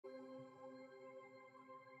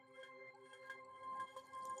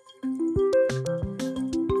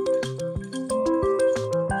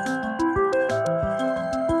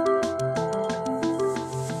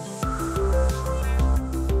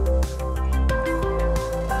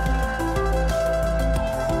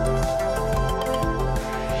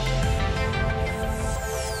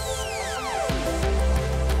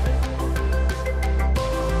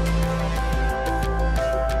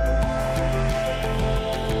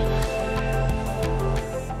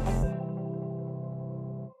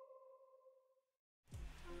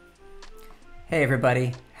Hey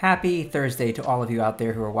everybody, happy Thursday to all of you out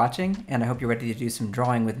there who are watching, and I hope you're ready to do some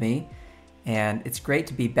drawing with me. And it's great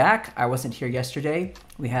to be back. I wasn't here yesterday.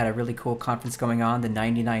 We had a really cool conference going on, the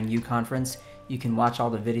 99U conference. You can watch all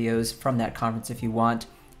the videos from that conference if you want.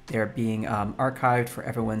 They're being archived for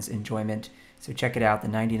everyone's enjoyment. So check it out, the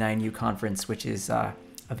 99U conference, which is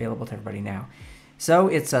available to everybody now. So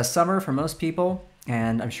it's summer for most people,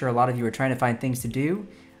 and I'm sure a lot of you are trying to find things to do.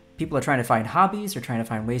 People are trying to find hobbies or trying to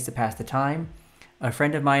find ways to pass the time. A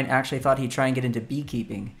friend of mine actually thought he'd try and get into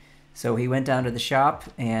beekeeping. So he went down to the shop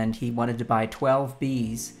and he wanted to buy 12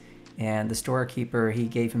 bees. And the storekeeper, he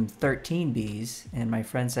gave him 13 bees. And my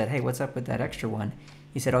friend said, hey, what's up with that extra one?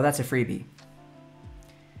 He said, oh, that's a freebie.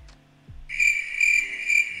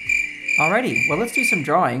 Alrighty, well, let's do some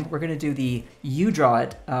drawing. We're going to do the You Draw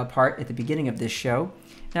It part at the beginning of this show.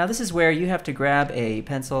 Now, this is where you have to grab a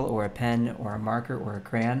pencil or a pen or a marker or a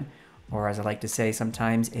crayon, or as I like to say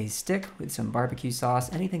sometimes, a stick with some barbecue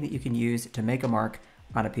sauce, anything that you can use to make a mark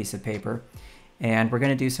on a piece of paper. And we're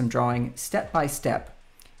going to do some drawing step by step.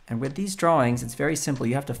 And with these drawings, it's very simple.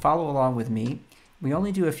 You have to follow along with me. We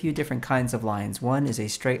only do a few different kinds of lines. One is a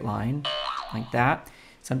straight line, like that.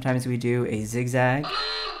 Sometimes we do a zigzag,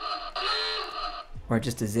 or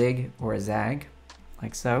just a zig or a zag,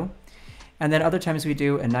 like so. And then other times we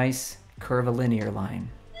do a nice curvilinear line.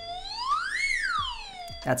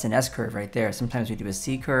 That's an S curve right there. Sometimes we do a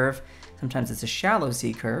C curve. Sometimes it's a shallow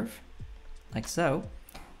C curve, like so.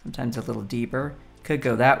 Sometimes a little deeper. Could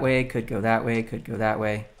go that way, could go that way, could go that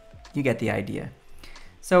way. You get the idea.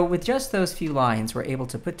 So with just those few lines, we're able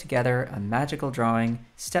to put together a magical drawing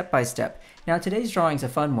step by step. Now today's drawing is a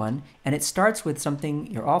fun one, and it starts with something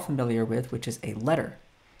you're all familiar with, which is a letter.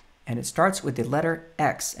 And it starts with the letter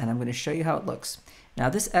X, and I'm going to show you how it looks. Now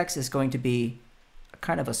this X is going to be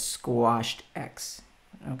kind of a squashed X.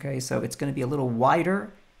 Okay, so it's going to be a little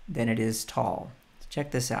wider than it is tall.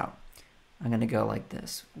 Check this out. I'm going to go like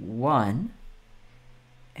this. 1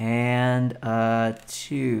 and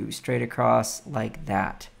 2 straight across like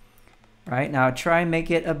that. Right, now try and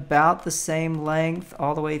make it about the same length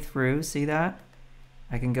all the way through. See that?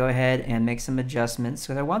 I can go ahead and make some adjustments.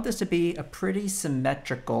 So I want this to be a pretty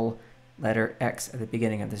symmetrical letter X at the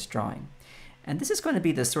beginning of this drawing. And this is going to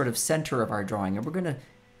be the sort of center of our drawing. And we're going to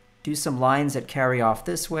do some lines that carry off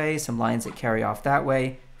this way, some lines that carry off that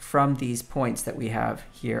way from these points that we have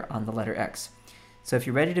here on the letter X. So if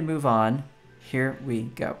you're ready to move on, here we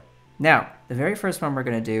go. Now, the very first one we're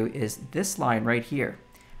going to do is this line right here.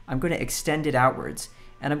 I'm going to extend it outwards,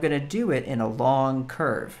 and I'm going to do it in a long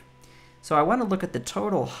curve. So I want to look at the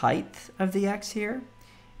total height of the X here,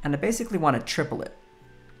 and I basically want to triple it.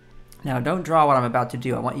 Now, don't draw what I'm about to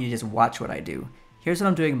do. I want you to just watch what I do. Here's what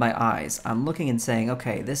I'm doing with my eyes. I'm looking and saying,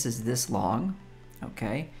 okay, this is this long.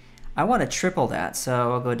 Okay, I want to triple that,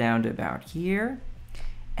 so I'll go down to about here,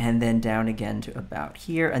 and then down again to about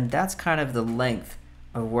here, and that's kind of the length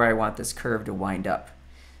of where I want this curve to wind up.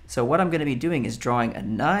 So what I'm going to be doing is drawing a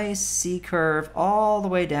nice C curve all the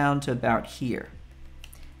way down to about here.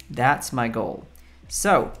 That's my goal.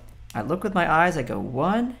 So I look with my eyes, I go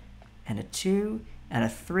 1 and a 2 and a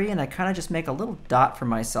 3, and I kind of just make a little dot for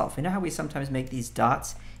myself. You know how we sometimes make these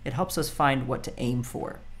dots? It helps us find what to aim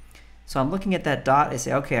for. So I'm looking at that dot, I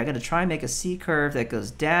say, okay, I'm going to try and make a C curve that goes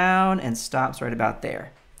down and stops right about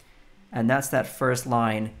there. And that's that first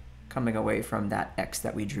line coming away from that X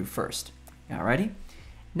that we drew first. Alrighty?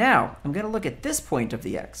 Now, I'm going to look at this point of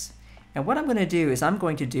the X. And what I'm going to do is I'm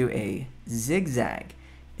going to do a zigzag.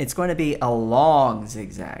 It's going to be a long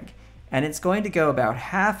zigzag. And it's going to go about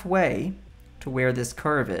halfway to where this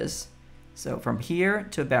curve is. So from here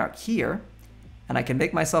to about here. And I can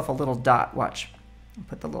make myself a little dot. Watch. I'll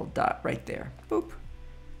put the little dot right there. Boop.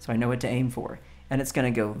 So I know what to aim for. And it's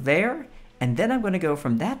going to go there. And then I'm going to go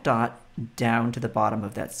from that dot down to the bottom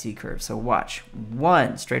of that C curve. So watch.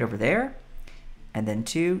 1 straight over there. And then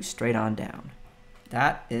 2 straight on down.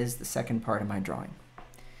 That is the second part of my drawing.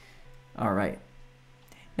 All right.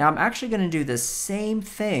 Now I'm actually going to do the same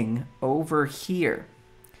thing over here.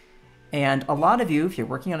 And a lot of you, if you're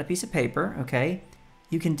working on a piece of paper, okay,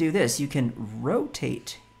 you can do this. You can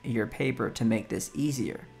rotate your paper to make this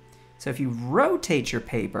easier. So if you rotate your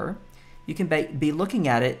paper, you can be looking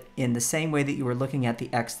at it in the same way that you were looking at the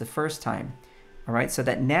X the first time. All right, so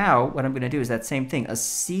that now what I'm going to do is that same thing, a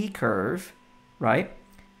C curve, right?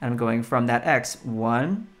 And I'm going from that X,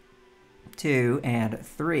 1, 2, and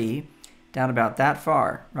 3, down about that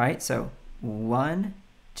far, right? So 1,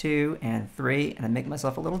 2, and 3, and I make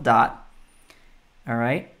myself a little dot. All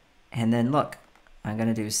right, and then look, I'm going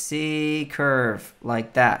to do C curve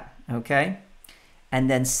like that, okay? And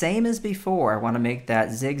then same as before, I want to make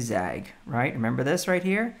that zigzag, right? Remember this right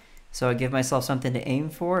here? So I give myself something to aim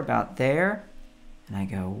for about there. And I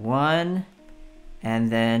go 1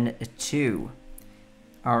 and then 2.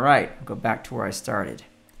 All right, I'll go back to where I started.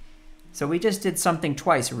 So we just did something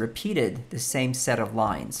twice, repeated the same set of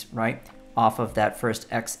lines, right? Off of that first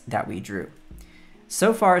X that we drew.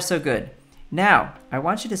 So far, so good. Now, I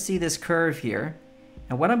want you to see this curve here.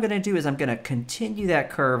 And what I'm gonna do is I'm gonna continue that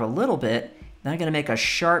curve a little bit, then I'm gonna make a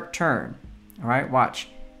sharp turn. All right, watch.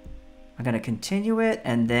 I'm gonna continue it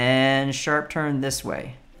and then sharp turn this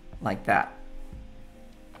way, like that.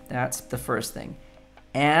 That's the first thing.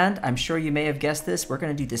 And I'm sure you may have guessed this, we're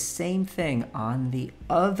gonna do the same thing on the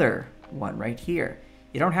other one right here.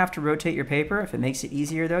 You don't have to rotate your paper. If it makes it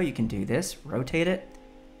easier though, you can do this, rotate it,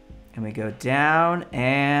 and we go down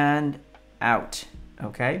and out,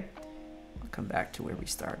 okay? I'll come back to where we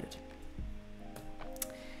started.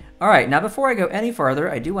 All right, now before I go any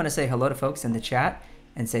farther, I do wanna say hello to folks in the chat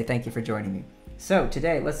and say thank you for joining me. So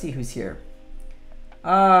today, let's see who's here.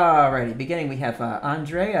 Alrighty, beginning we have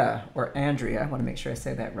Andrea, or Andrea, I want to make sure I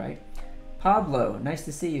say that right. Pablo, nice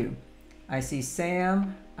to see you. I see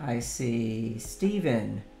Sam, I see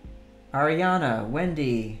Steven, Ariana,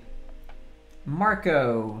 Wendy,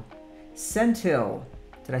 Marco, Sentil.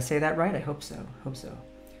 Did I say that right? I hope so,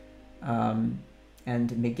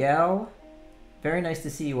 and Miguel, very nice to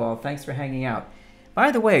see you all. Thanks for hanging out. By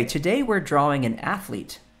the way, today we're drawing an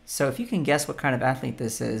athlete. So if you can guess what kind of athlete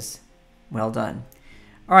this is, well done.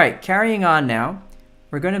 All right, carrying on now,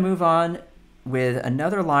 we're going to move on with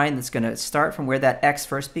another line that's going to start from where that X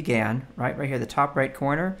first began, right here, the top right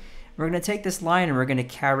corner. We're going to take this line and we're going to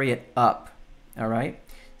carry it up, all right?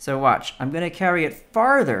 So watch, I'm going to carry it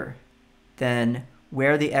farther than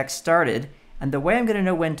where the X started, and the way I'm going to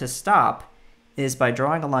know when to stop is by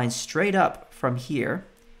drawing a line straight up from here.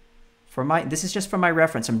 This is just for my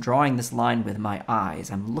reference. I'm drawing this line with my eyes.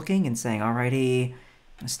 I'm looking and saying, alrighty, I'm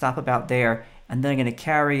going to stop about there, and then I'm going to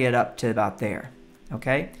carry it up to about there,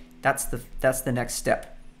 okay? That's the next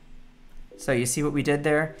step. So you see what we did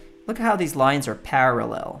there? Look at how these lines are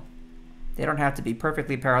parallel. They don't have to be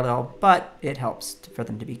perfectly parallel, but it helps for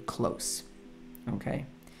them to be close, okay?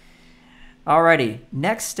 Alrighty,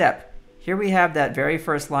 next step. Here we have that very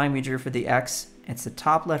first line we drew for the X. It's the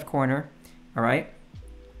top left corner, all right?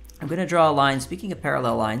 I'm going to draw a line, speaking of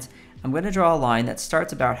parallel lines, I'm going to draw a line that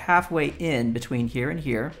starts about halfway in between here and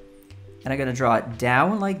here. And I'm going to draw it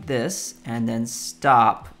down like this and then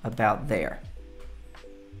stop about there.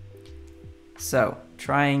 So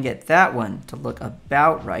try and get that one to look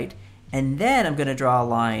about right. And then I'm going to draw a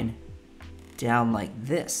line down like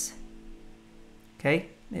this. Okay,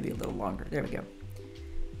 maybe a little longer. There we go.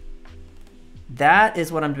 That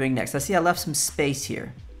is what I'm doing next. I see I left some space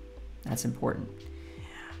here. That's important.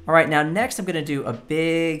 All right, now next I'm going to do a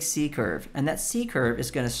big C curve. And that C curve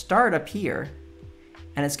is going to start up here.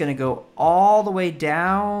 And it's going to go all the way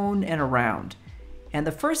down and around. And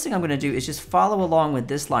the first thing I'm going to do is just follow along with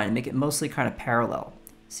this line and make it mostly kind of parallel.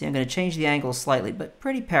 See, I'm going to change the angle slightly, but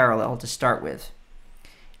pretty parallel to start with.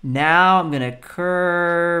 Now I'm going to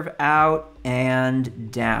curve out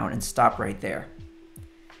and down and stop right there.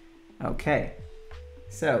 Okay,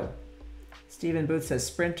 so Stephen Booth says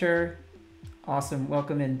sprinter. Awesome,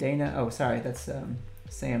 welcome in Dana. Oh, sorry, that's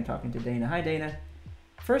Sam talking to Dana. Hi, Dana.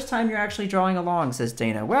 First time you're actually drawing along, says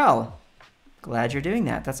Dana. Well, glad you're doing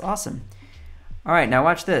that. That's awesome. All right, now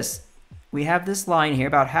watch this. We have this line here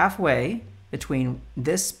about halfway between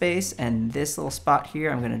this space and this little spot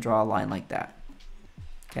here. I'm going to draw a line like that.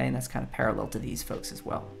 Okay, and that's kind of parallel to these folks as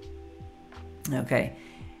well. Okay,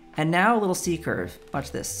 and now a little C curve.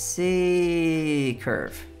 Watch this, C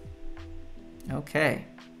curve. Okay,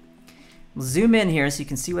 we'll zoom in here so you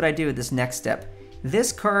can see what I do with this next step.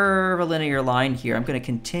 This curvilinear line here, I'm going to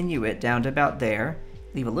continue it down to about there,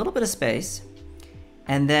 leave a little bit of space,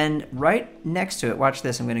 and then right next to it, watch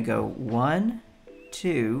this, I'm going to go 1,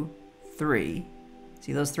 2, 3.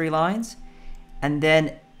 See those 3 lines? And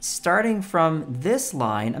then starting from this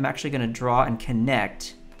line, I'm actually going to draw and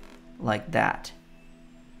connect like that.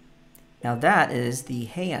 Now that is the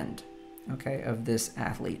hand, okay, of this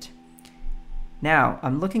athlete. Now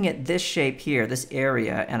I'm looking at this shape here, this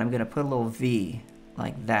area, and I'm going to put a little V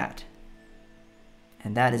like that.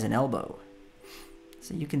 And that is an elbow.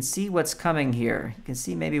 So you can see what's coming here. You can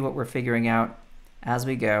see maybe what we're figuring out as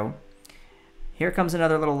we go. Here comes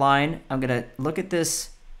another little line. I'm going to look at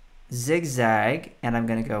this zigzag and I'm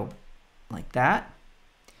going to go like that.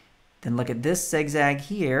 Then look at this zigzag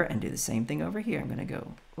here and do the same thing over here. I'm going to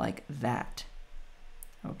go like that.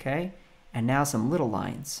 Okay? And now some little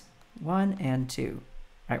lines. 1 and 2.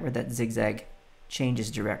 Right where that zigzag changes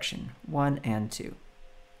direction. 1 and 2.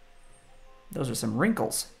 Those are some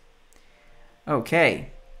wrinkles. Okay.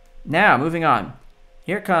 Now, moving on.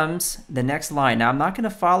 Here comes the next line. Now, I'm not going to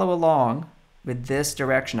follow along with this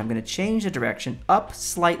direction. I'm going to change the direction up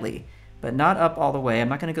slightly, but not up all the way. I'm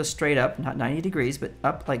not going to go straight up, not 90 degrees, but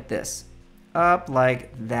up like this. Up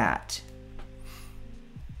like that.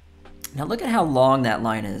 Now, look at how long that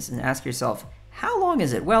line is, and ask yourself, how long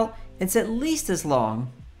is it? Well, it's at least as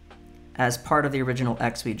long as part of the original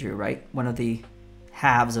X we drew, right? One of the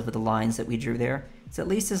halves of the lines that we drew there. It's at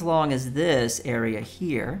least as long as this area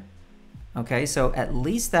here. Okay, so at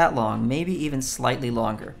least that long, maybe even slightly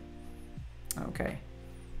longer. Okay,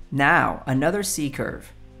 now another C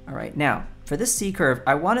curve. All right, now for this C curve,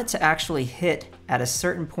 I want it to actually hit at a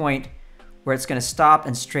certain point where it's going to stop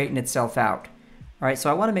and straighten itself out. All right, so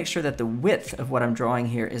I want to make sure that the width of what I'm drawing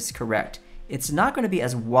here is correct. It's not going to be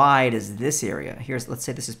as wide as this area. Here's, let's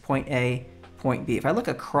say this is point A, point B. If I look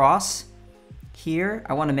across here,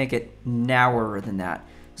 I want to make it narrower than that.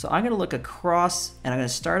 So I'm going to look across, and I'm going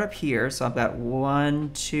to start up here. So I've got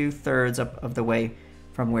 1/2 up of the way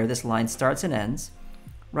from where this line starts and ends.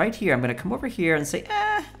 Right here, I'm going to come over here and say,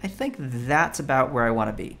 I think that's about where I want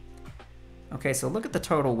to be. Okay, so look at the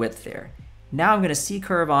total width there. Now I'm going to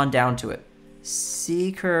C-curve on down to it.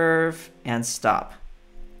 C-curve and stop.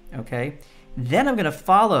 Okay, then I'm going to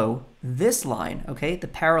follow this line, okay, the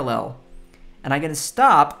parallel, and I'm going to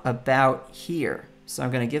stop about here. So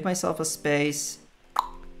I'm going to give myself a space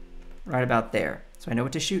right about there, so I know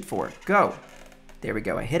what to shoot for. Go. There we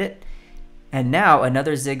go. I hit it. And now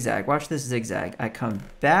another zigzag. Watch this zigzag. I come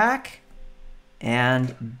back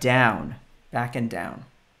and down, back and down.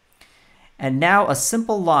 And now a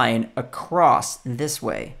simple line across this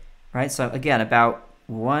way, right? So again, about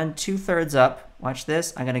 1/2 up. Watch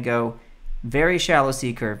this. I'm going to go very shallow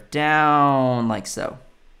C curve down like so.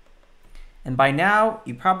 And by now,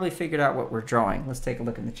 you probably figured out what we're drawing. Let's take a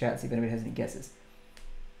look in the chat, see if anybody has any guesses.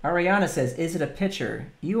 Ariana says, is it a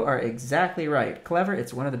picture? You are exactly right. Clever,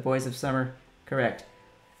 it's one of the boys of summer. Correct.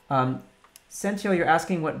 Sentio, you're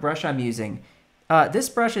asking what brush I'm using. This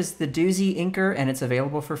brush is the Doozy Inker, and it's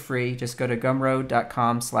available for free. Just go to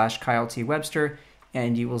gumroad.com/Kyle T. Webster,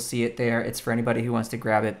 and you will see it there. It's for anybody who wants to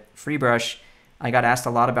grab it. Free brush. I got asked a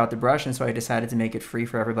lot about the brush, and so I decided to make it free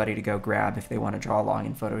for everybody to go grab if they want to draw along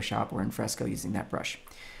in Photoshop or in Fresco using that brush.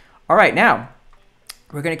 All right, now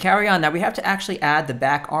we're going to carry on. Now we have to actually add the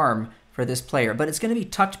back arm for this player, but it's going to be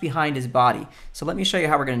tucked behind his body. So let me show you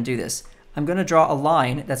how we're going to do this. I'm going to draw a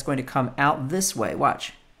line that's going to come out this way.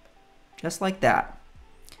 Watch. Just like that.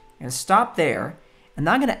 I'm going to stop there, and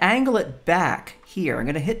then I'm going to angle it back here. I'm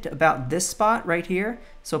going to hit about this spot right here,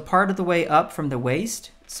 so part of the way up from the waist.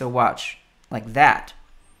 So watch. Like that.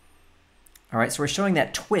 All right, so we're showing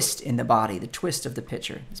that twist in the body, the twist of the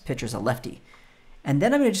pitcher. This pitcher's a lefty. And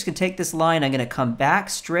then I'm just going to take this line, I'm going to come back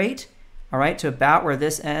straight, all right, to about where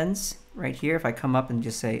this ends, right here. If I come up and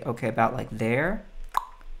just say, okay, about like there,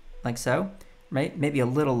 like so, right? Maybe a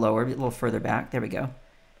little lower, a little further back. There we go.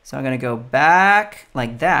 So I'm going to go back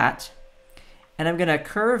like that, and I'm going to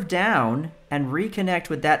curve down and reconnect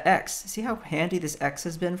with that X. See how handy this X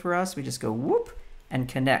has been for us? We just go whoop and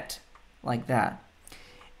connect. Like that.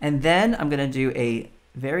 And then I'm going to do a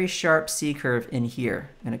very sharp C curve in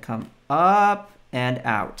here. I'm going to come up and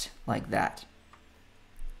out like that.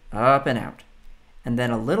 Up and out. And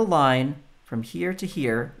then a little line from here to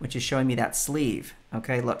here, which is showing me that sleeve.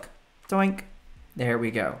 Okay, look. Doink. There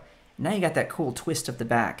we go. Now you got that cool twist of the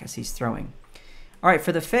back as he's throwing. All right,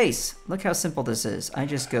 for the face, look how simple this is. I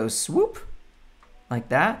just go swoop like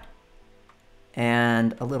that.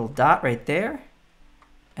 And a little dot right there.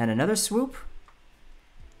 And another swoop,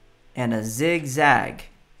 and a zigzag.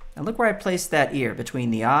 Now look where I placed that ear, between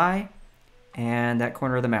the eye and that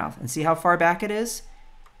corner of the mouth. And see how far back it is?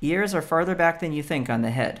 Ears are farther back than you think on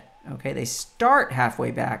the head. Okay, they start halfway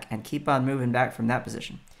back and keep on moving back from that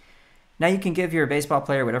position. Now you can give your baseball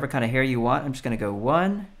player whatever kind of hair you want. I'm just going to go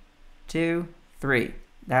 1, 2, 3.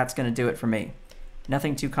 That's going to do it for me.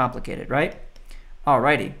 Nothing too complicated, right?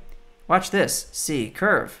 Alrighty. Watch this. See,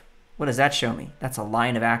 curve. What does that show me? That's a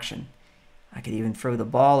line of action. I could even throw the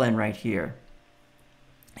ball in right here.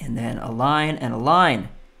 And then a line and a line.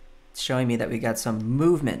 It's showing me that we got some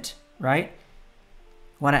movement, right?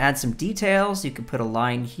 Want to add some details? You could put a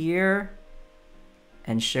line here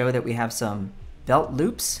and show that we have some belt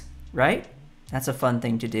loops, right? That's a fun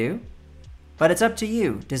thing to do. But it's up to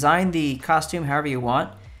you. Design the costume however you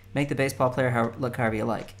want. Make the baseball player look however you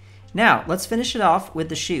like. Now, let's finish it off with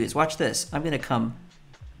the shoes. Watch this. I'm going to come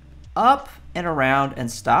up and around and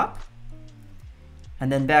stop. And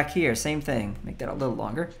then back here, same thing. Make that a little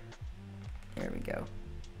longer. There we go.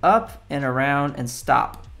 Up and around and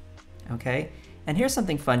stop. Okay? And here's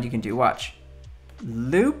something fun you can do. Watch.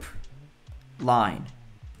 Loop, line.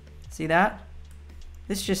 See that?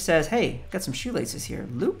 This just says, hey, got some shoelaces here.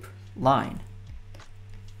 Loop, line.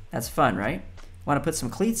 That's fun, right? Want to put some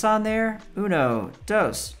cleats on there? Uno,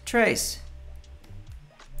 dos, tres.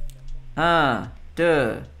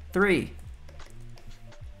 Deux, three.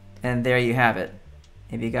 And there you have it.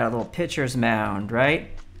 Maybe you got a little pitcher's mound, right?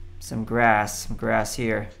 Some grass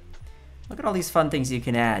here. Look at all these fun things you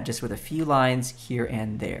can add just with a few lines here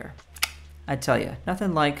and there. I tell you,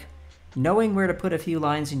 nothing like knowing where to put a few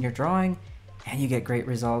lines in your drawing and you get great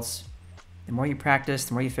results. The more you practice,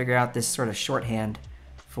 the more you figure out this sort of shorthand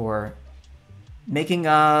for making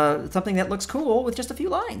something that looks cool with just a few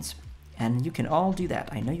lines. And you can all do that.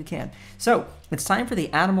 I know you can. So it's time for the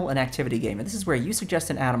animal and activity game. And this is where you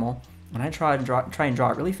suggest an animal, and I try and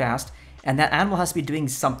draw it really fast. And that animal has to be doing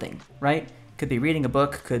something, right? Could be reading a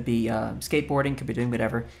book, could be skateboarding, could be doing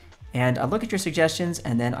whatever. And I look at your suggestions,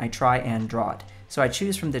 and then I try and draw it. So I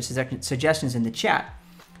choose from the suggestions in the chat.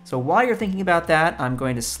 So while you're thinking about that, I'm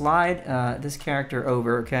going to slide this character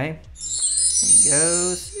over, okay? There he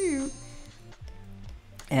goes.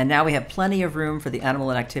 And now we have plenty of room for the animal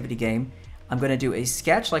and activity game. I'm going to do a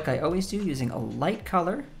sketch like I always do using a light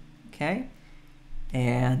color, okay?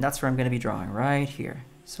 And that's where I'm going to be drawing, right here.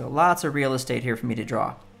 So lots of real estate here for me to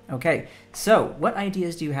draw. Okay, so what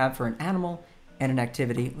ideas do you have for an animal and an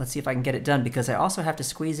activity? Let's see if I can get it done, because I also have to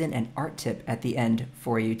squeeze in an art tip at the end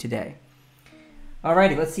for you today.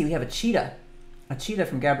 Alrighty, let's see. We have a cheetah. A cheetah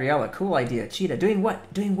from Gabriella. Cool idea. Cheetah. Doing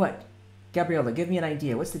what? Doing what? Gabriella, give me an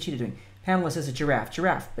idea. What's the cheetah doing? Pamela says a giraffe.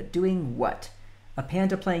 Giraffe, but doing what? A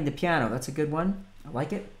panda playing the piano. That's a good one. I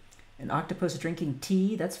like it. An octopus drinking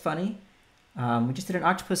tea. That's funny. We just did an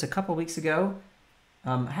octopus a couple weeks ago.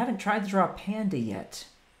 I haven't tried to draw a panda yet,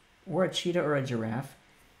 or a cheetah or a giraffe.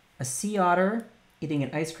 A sea otter eating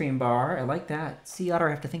an ice cream bar. I like that. Sea otter,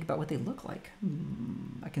 I have to think about what they look like.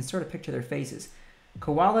 I can sort of picture their faces.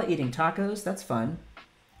 Koala eating tacos. That's fun.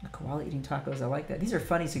 A koala eating tacos. I like that. These are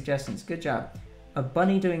funny suggestions. Good job. A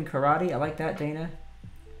bunny doing karate. I like that, Dana.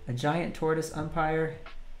 A giant tortoise umpire.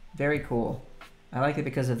 Very cool. I like it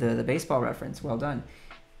because of the baseball reference. Well done.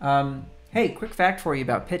 Hey, quick fact for you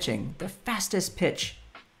about pitching. The fastest pitch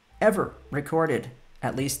ever recorded,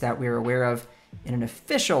 at least that we're aware of in an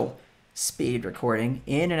official speed recording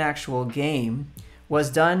in an actual game, was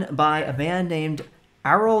done by a man named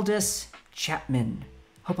Aroldis Chapman.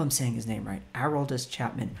 Hope I'm saying his name right. Aroldis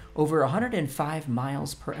Chapman. Over 105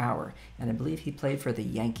 miles per hour. And I believe he played for the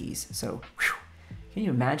Yankees. So, whew, can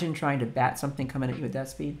you imagine trying to bat something coming at you at that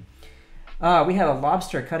speed? We have a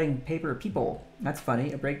lobster cutting paper people. That's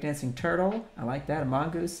funny. A breakdancing turtle. I like that. A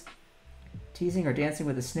mongoose. Teasing or dancing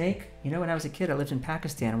with a snake. You know, when I was a kid, I lived in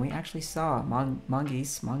Pakistan, and we actually saw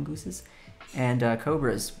mongooses, and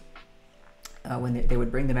cobras when they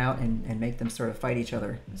would bring them out and make them sort of fight each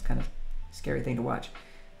other. It was kind of a scary thing to watch.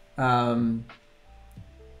 All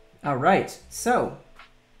right, so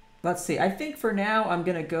let's see. I think for now I'm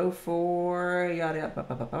gonna go for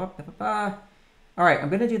all right, I'm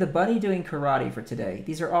gonna do the bunny doing karate for today.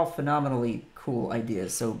 These are all phenomenally cool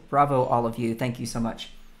ideas, so bravo all of you. Thank you so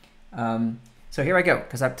much. So here I go,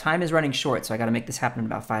 because time is running short, so I got to make this happen in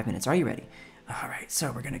about 5 minutes. Are you ready? All right,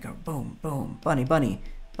 so we're gonna go boom, boom, bunny, bunny,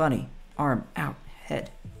 bunny, arm out,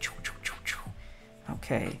 head.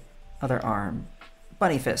 Okay, other arm,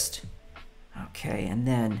 bunny fist. Okay, and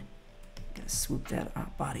then gonna swoop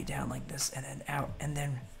that body down like this, and then out, and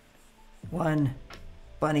then one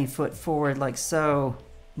bunny foot forward like so,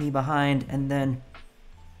 knee behind, and then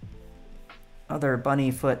other bunny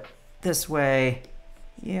foot this way.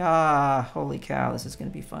 Yeah, holy cow, this is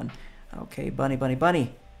gonna be fun. Okay, bunny, bunny,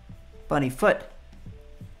 bunny. Bunny foot.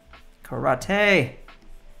 Karate.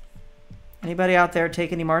 Anybody out there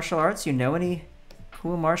take any martial arts? You know any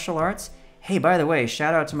cool martial arts? Hey, by the way,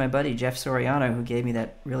 shout out to my buddy Jeff Soriano, who gave me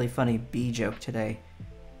that really funny bee joke today.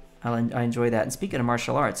 I enjoy that. And speaking of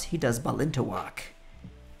martial arts, he does Balintawak.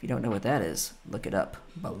 If you don't know what that is, look it up.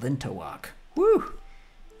 Balintawak. Woo!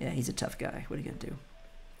 Yeah, he's a tough guy. What are you gonna do?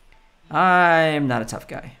 I'm not a tough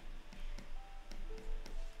guy.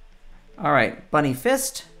 All right, bunny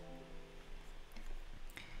fist.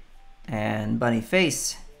 And bunny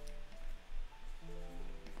face.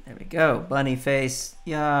 There we go, bunny face.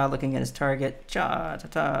 Yeah, looking at his target.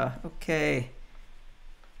 Cha-ta-ta, okay.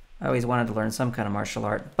 I always wanted to learn some kind of martial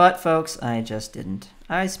art, but folks, I just didn't.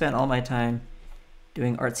 I spent all my time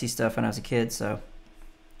doing artsy stuff when I was a kid, so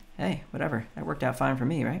hey, whatever. That worked out fine for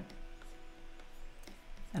me, right?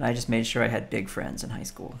 And I just made sure I had big friends in high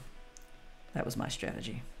school. That was my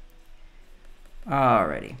strategy.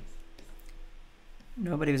 Alrighty.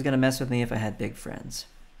 Nobody was gonna mess with me if I had big friends.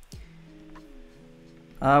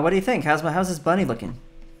 What do you think? How's this bunny looking?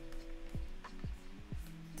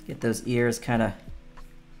 Let's Get those ears kind of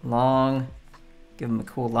long. Give them a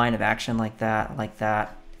cool line of action like that, like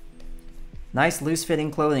that. Nice loose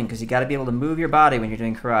fitting clothing, because you got to be able to move your body when you're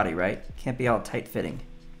doing karate, right? Can't be all tight fitting.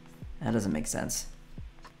 That doesn't make sense.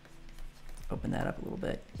 Open that up a little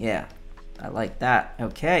bit. Yeah, I like that.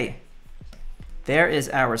 Okay. There is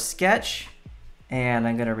our sketch. And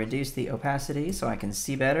I'm going to reduce the opacity so I can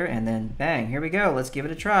see better. And then bang, here we go. Let's give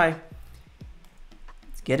it a try.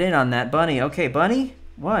 Let's get in on that bunny. Okay, bunny.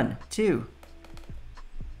 1, 2.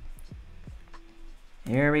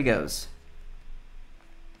 Here he goes.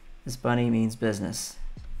 This bunny means business.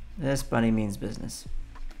 This bunny means business.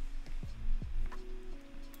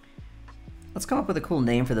 Let's come up with a cool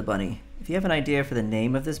name for the bunny. If you have an idea for the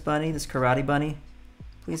name of this bunny, this karate bunny,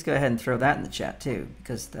 please go ahead and throw that in the chat too,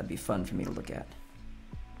 because that'd be fun for me to look at.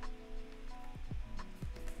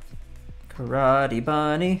 Karate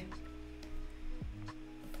bunny.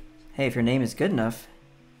 Hey, if your name is good enough,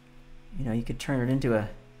 you know, you could turn it into a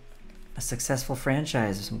successful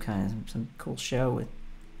franchise of some kind, some cool show with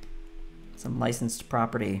some licensed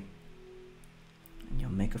property, and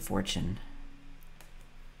you'll make a fortune.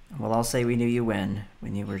 And we'll all say we knew you when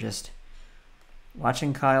you were just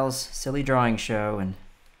watching Kyle's silly drawing show and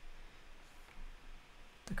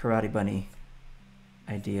the Karate Bunny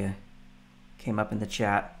idea came up in the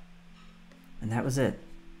chat, and that was it.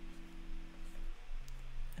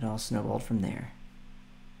 It all snowballed from there.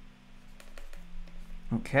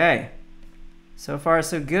 Okay, so far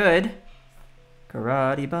so good.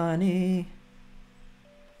 Karate Bunny.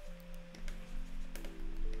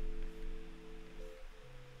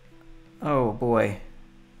 Oh boy.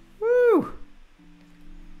 Woo!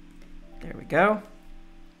 There we go.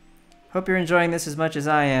 Hope you're enjoying this as much as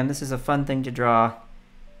I am. This is a fun thing to draw.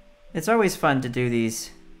 It's always fun to do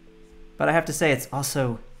these, but I have to say it's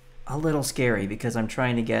also a little scary because I'm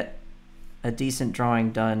trying to get a decent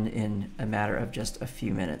drawing done in a matter of just a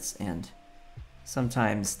few minutes, and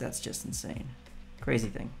sometimes that's just insane. Crazy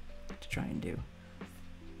thing to try and do.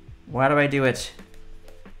 Why do I do it?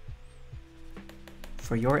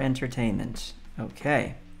 For your entertainment.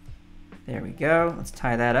 Okay, there we go. Let's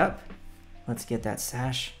tie that up. Let's get that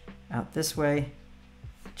sash out this way.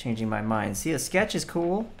 Changing my mind. See, a sketch is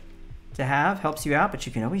cool to have, helps you out, but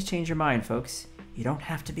you can always change your mind, folks. You don't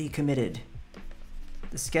have to be committed.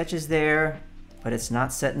 The sketch is there, but it's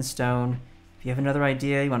not set in stone. If you have another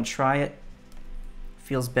idea, you want to try it,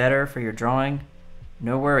 feels better for your drawing,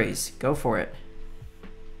 no worries, go for it.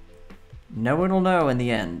 No one will know in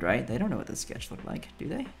the end, right? They don't know what the sketch looked like, do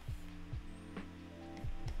they?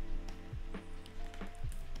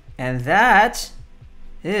 And that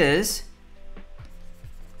is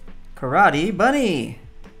Karate Bunny.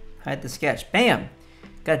 Hide the sketch. Bam!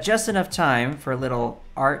 Got just enough time for a little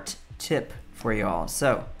art tip for you all.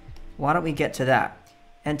 So why don't we get to that?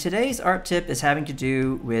 And today's art tip is having to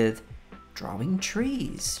do with drawing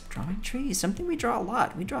trees. Drawing trees, something we draw a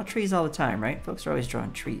lot. We draw trees all the time, right? Folks are always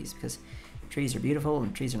drawing trees because trees are beautiful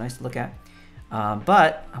and trees are nice to look at.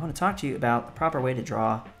 But I want to talk to you about the proper way to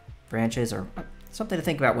draw branches, or something to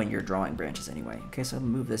think about when you're drawing branches anyway. Okay, so I'll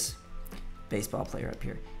move this baseball player up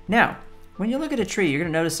here. Now, when you look at a tree, you're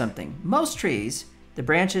going to notice something. Most trees, the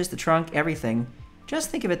branches, the trunk, everything, just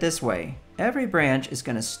think of it this way. Every branch is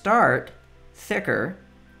going to start thicker,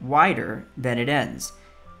 wider than it ends.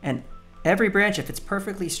 And every branch, if it's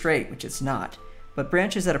perfectly straight, which it's not, but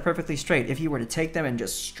branches that are perfectly straight, if you were to take them and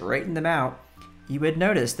just straighten them out, you would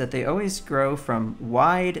notice that they always grow from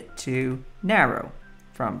wide to narrow,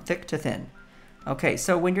 from thick to thin. Okay,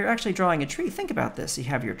 so when you're actually drawing a tree, think about this. You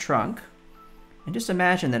have your trunk, and just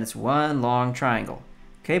imagine that it's one long triangle.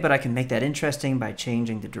 Okay, but I can make that interesting by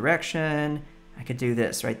changing the direction. I could do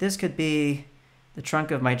this, right? This could be the trunk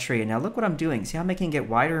of my tree. Now look what I'm doing. See how I'm making it get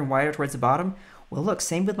wider and wider towards the bottom? Well, look,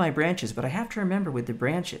 same with my branches, but I have to remember with the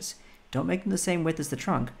branches, don't make them the same width as the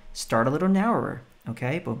trunk. Start a little narrower,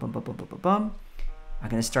 okay? Boom, boom, boom, boom, boom, boom, boom. I'm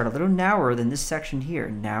going to start a little narrower than this section here.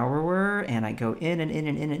 Narrower, and I go in and in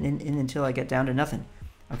and in and in until I get down to nothing.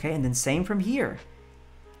 Okay, and then same from here.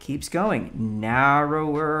 Keeps going.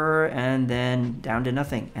 Narrower, and then down to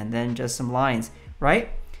nothing, and then just some lines, right?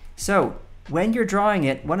 So when you're drawing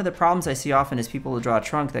it, one of the problems I see often is people will draw a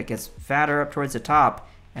trunk that gets fatter up towards the top,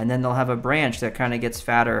 and then they'll have a branch that kind of gets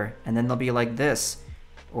fatter, and then they'll be like this,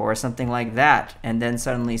 or something like that, and then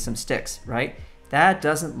suddenly some sticks, right? That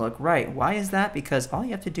doesn't look right. Why is that? Because all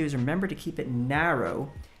you have to do is remember to keep it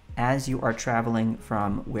narrow as you are traveling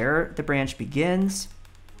from where the branch begins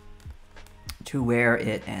to where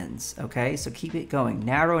it ends, okay? So keep it going.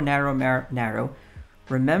 Narrow, narrow, narrow.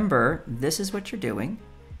 Remember, this is what you're doing,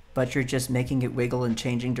 but you're just making it wiggle and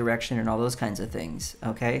changing direction and all those kinds of things,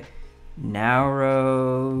 okay?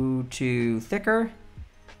 narrow to thicker,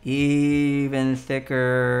 even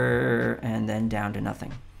thicker, and then down to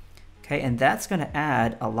nothing. Okay, and that's going to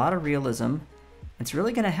add a lot of realism. It's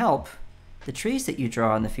really going to help the trees that you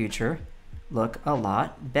draw in the future look a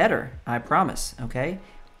lot better, I promise, okay?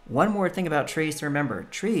 One more thing about trees to remember.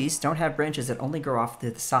 Trees don't have branches that only grow off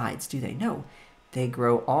to the sides, do they? No, they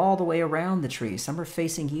grow all the way around the tree. Some are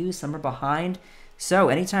facing you, some are behind. So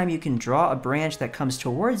anytime you can draw a branch that comes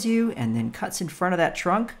towards you and then cuts in front of that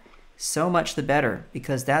trunk, so much the better,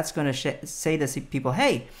 because that's going to say to people,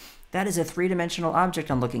 hey, that is a three-dimensional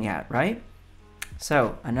object I'm looking at, right?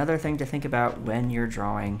 So another thing to think about when you're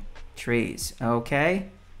drawing trees, okay?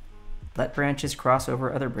 Let branches cross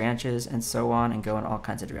over other branches and so on and go in all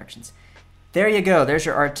kinds of directions. There you go. There's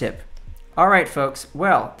your art tip. All right, folks.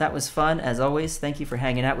 Well, that was fun as always. Thank you for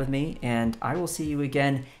hanging out with me, and I will see you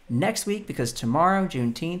again next week, because tomorrow,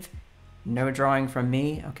 Juneteenth, no drawing from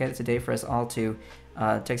me. Okay, it's a day for us all to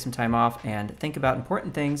take some time off and think about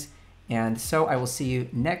important things. And so I will see you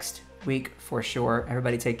next week for sure.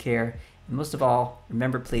 Everybody take care. And most of all,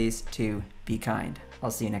 remember please to be kind.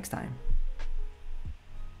 I'll see you next time.